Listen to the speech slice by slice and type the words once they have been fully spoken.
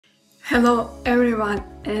Hello everyone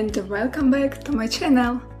and welcome back to my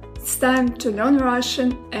channel. It's time to learn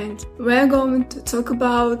Russian and we're going to talk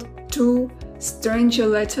about two stranger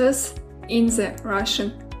letters in the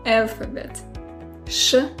Russian alphabet.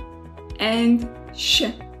 Sh and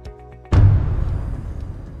sh.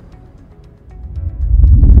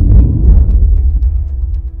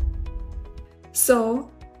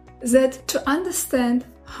 So that to understand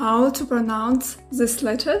how to pronounce these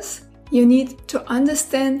letters, you need to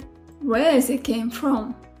understand where they came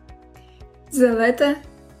from. The letter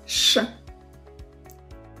sh,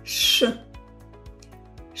 sh,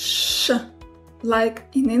 sh, like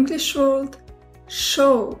in English word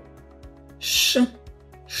show, sh,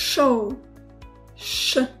 show,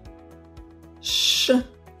 sh, sh.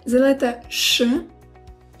 The letter sh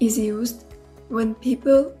is used when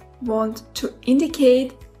people want to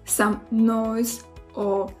indicate some noise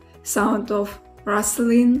or sound of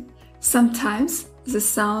rustling. Sometimes the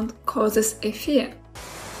sound causes a fear.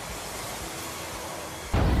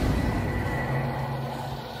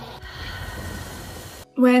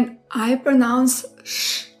 When I pronounce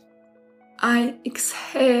sh, I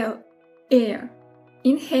exhale air.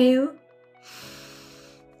 Inhale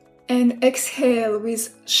and exhale with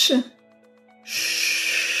sh. Sh.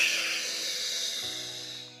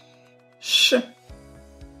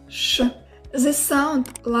 Sh. The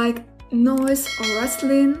sound like noise or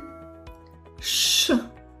rustling. Sh.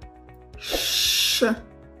 Sh.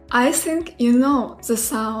 I think you know the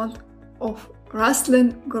sound of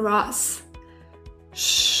rustling grass.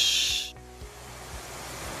 Sh.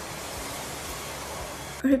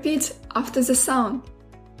 Repeat after the sound.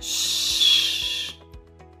 Sh.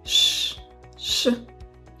 Sh. Sh.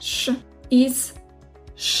 Sh. It's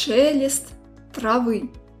шелест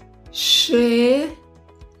травы. Шелест.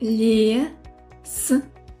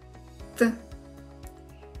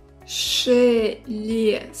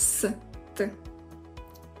 Шелест.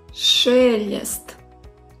 Шелест.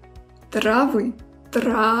 Травы.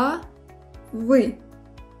 Травы.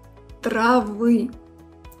 Травы.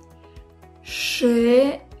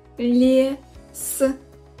 Шелест.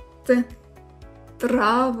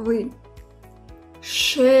 Травы.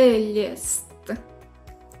 Шелест.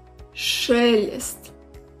 Шелест.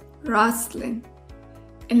 Rustling.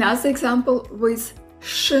 Another example with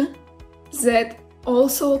sh that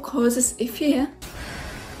also causes a fear.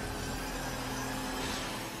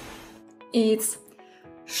 It's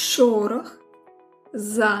шорох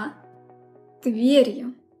за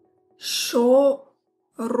дверью. Шорох.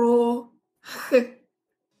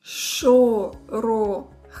 Шорох.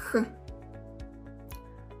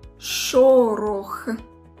 Шорох.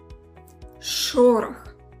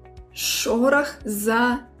 Шорох. Шорох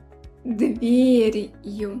за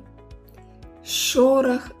дверью.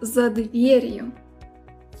 Шорох за дверью.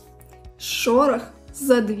 Шорох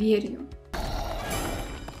за дверью.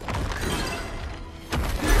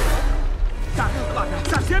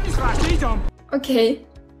 Okay,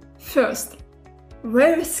 first,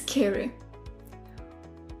 very scary.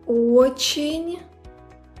 Очень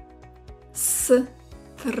страшно.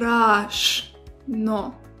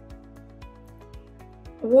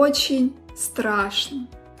 Очень страшно.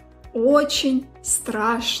 Очень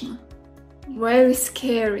страшно. Very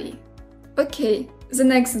scary. Okay, the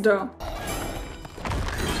next door.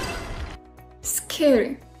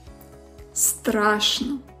 Scary.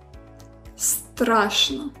 Страшно.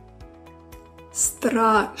 Страшно.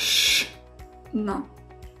 Страшно.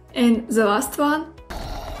 And the last one.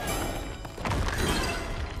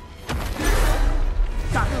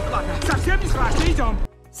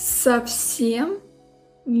 Совсем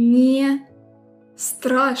не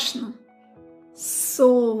страшно.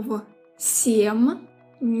 Совсем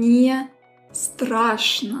не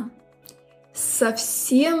страшно.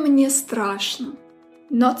 Совсем не страшно.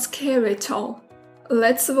 Not scary at all.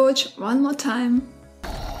 Let's watch one more time.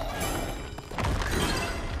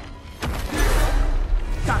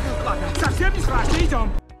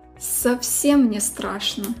 Совсем не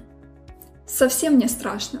страшно. Совсем не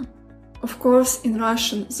страшно. Of course, in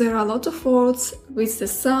Russian there are a lot of words with the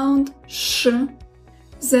sound sh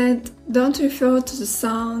that don't refer to the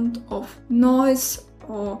sound of noise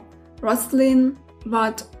or rustling,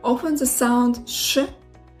 but often the sound sh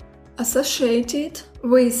associated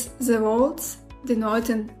with the words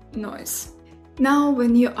denoting noise. Now,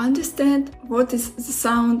 when you understand what is the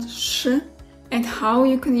sound sh and how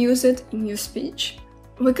you can use it in your speech,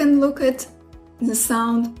 we can look at the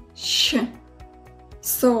sound sh.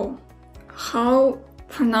 So, how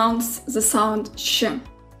pronounce the sound sh?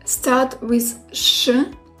 Start with sh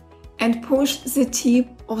and push the tip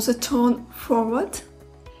of the tongue forward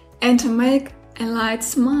and make a light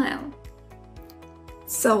smile.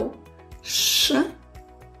 So, sh,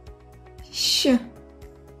 sh,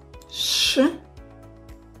 sh,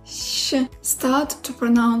 sh. Start to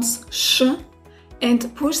pronounce sh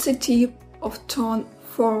and push the tip of tongue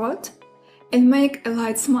forward and make a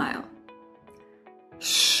light smile.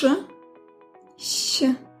 Sh, sh,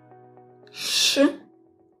 sh,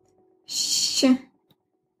 sh,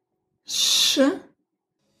 sh, sh,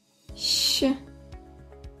 sh,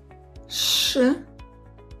 sh,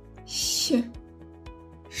 sh,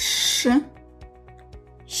 sh,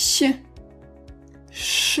 sh,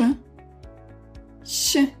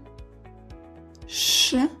 sh,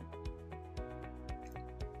 sh,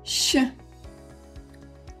 sh,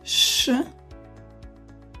 sh,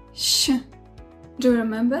 sh. Do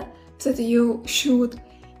remember that you should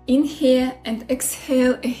inhale and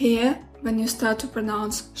exhale a hair when you start to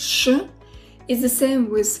pronounce sh. It's the same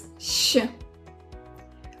with sh.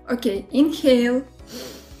 Okay, inhale,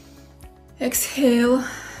 exhale,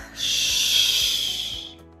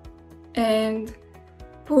 sh, and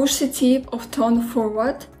push the tip of tongue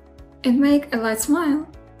forward and make a light smile.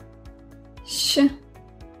 Sh.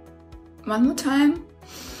 One more time.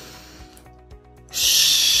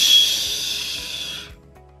 Sh.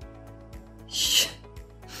 Sh.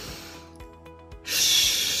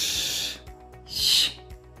 Sh. Sh.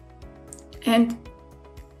 And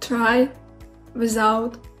try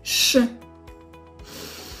without sh.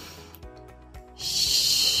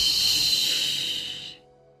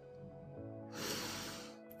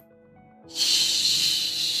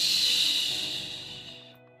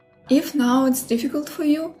 If now it's difficult for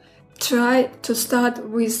you, try to start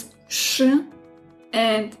with sh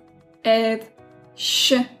and add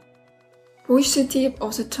sh. Push the tip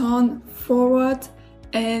of the tongue forward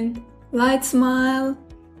and light smile.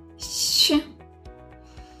 Sh.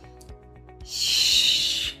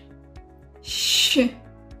 Sh. Sh.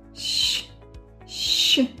 Sh.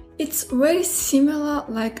 Sh. It's very similar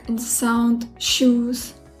like in the sound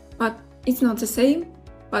shoes, but it's not the same,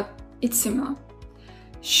 but it's similar.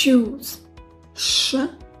 Shoes. Sh,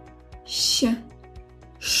 sh,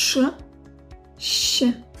 sh, sh,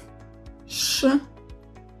 sh,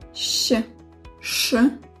 sh, sh,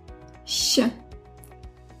 sh.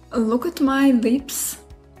 Look at my lips.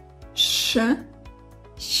 Sh,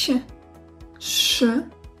 sh, sh,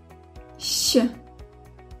 sh,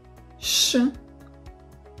 sh,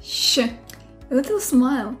 sh. A little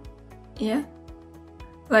smile, yeah?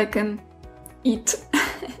 Like an eat.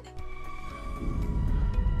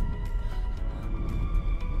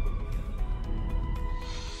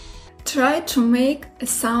 Try to make a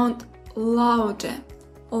sound louder,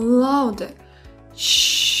 louder.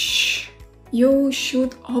 Shh. You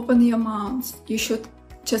should open your mouth. You should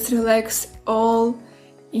just relax all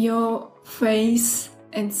your face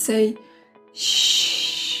and say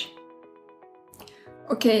shh.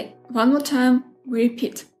 Okay, one more time, we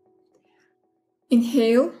repeat.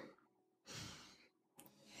 Inhale.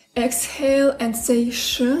 Exhale and say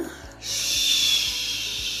sh,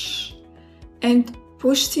 shh. And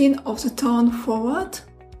push the end of the tongue forward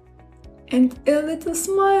and a little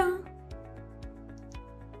smile.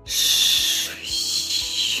 Shh,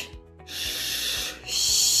 shh,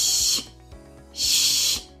 shh,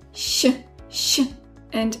 shh, shh, shh.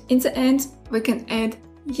 And in the end, we can add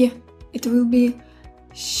y. It will be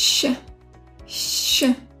sh, sh,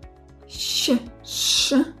 sh, sh,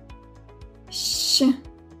 sh, sh,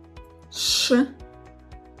 sh,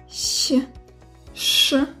 sh,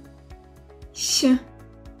 sh,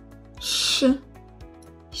 sh, sh,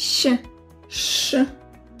 sh,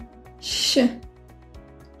 sh,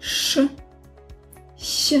 sh,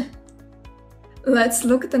 sh. Let's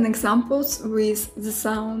look at an examples with the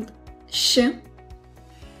sound sh.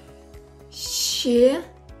 Щенок.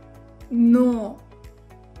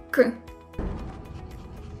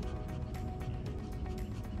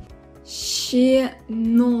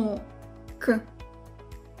 Щенок.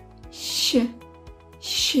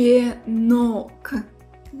 Щенок.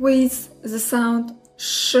 With the sound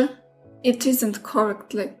sh, it isn't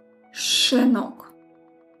correctly щенок.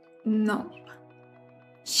 No.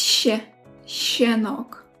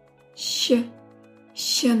 Щенок.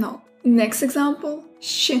 Щенок. Next example.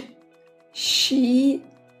 Щит.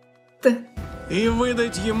 И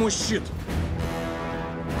выдать ему щит.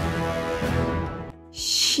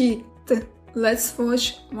 Щит. Let's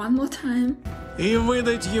watch one more time. И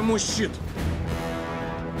выдать ему щит.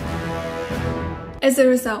 As a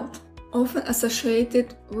result, often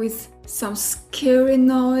associated with some scary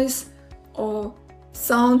noise or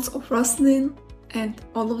sounds of rustling and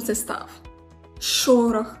all of the stuff.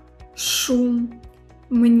 Шорох, шум,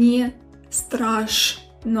 мне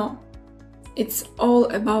страшно. It's all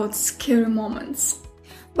about scary moments.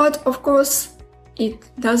 But of course, it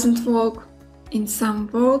doesn't work in some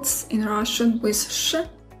words in Russian with sh.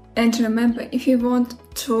 And remember, if you want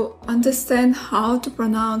to understand how to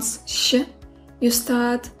pronounce sh, you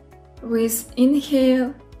start with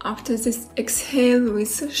inhale, after this exhale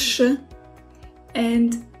with sh,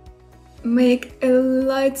 and make a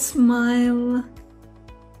light smile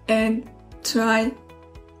and try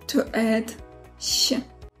to add sh.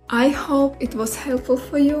 I hope it was helpful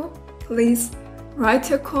for you. Please write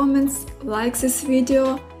your comments, like this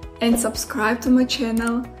video and subscribe to my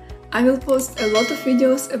channel. I will post a lot of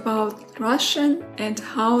videos about Russian and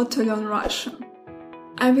how to learn Russian.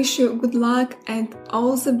 I wish you good luck and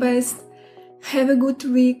all the best. Have a good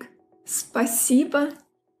week. Спасибо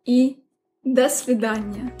и до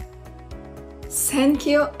свидания. Thank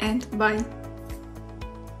you and bye.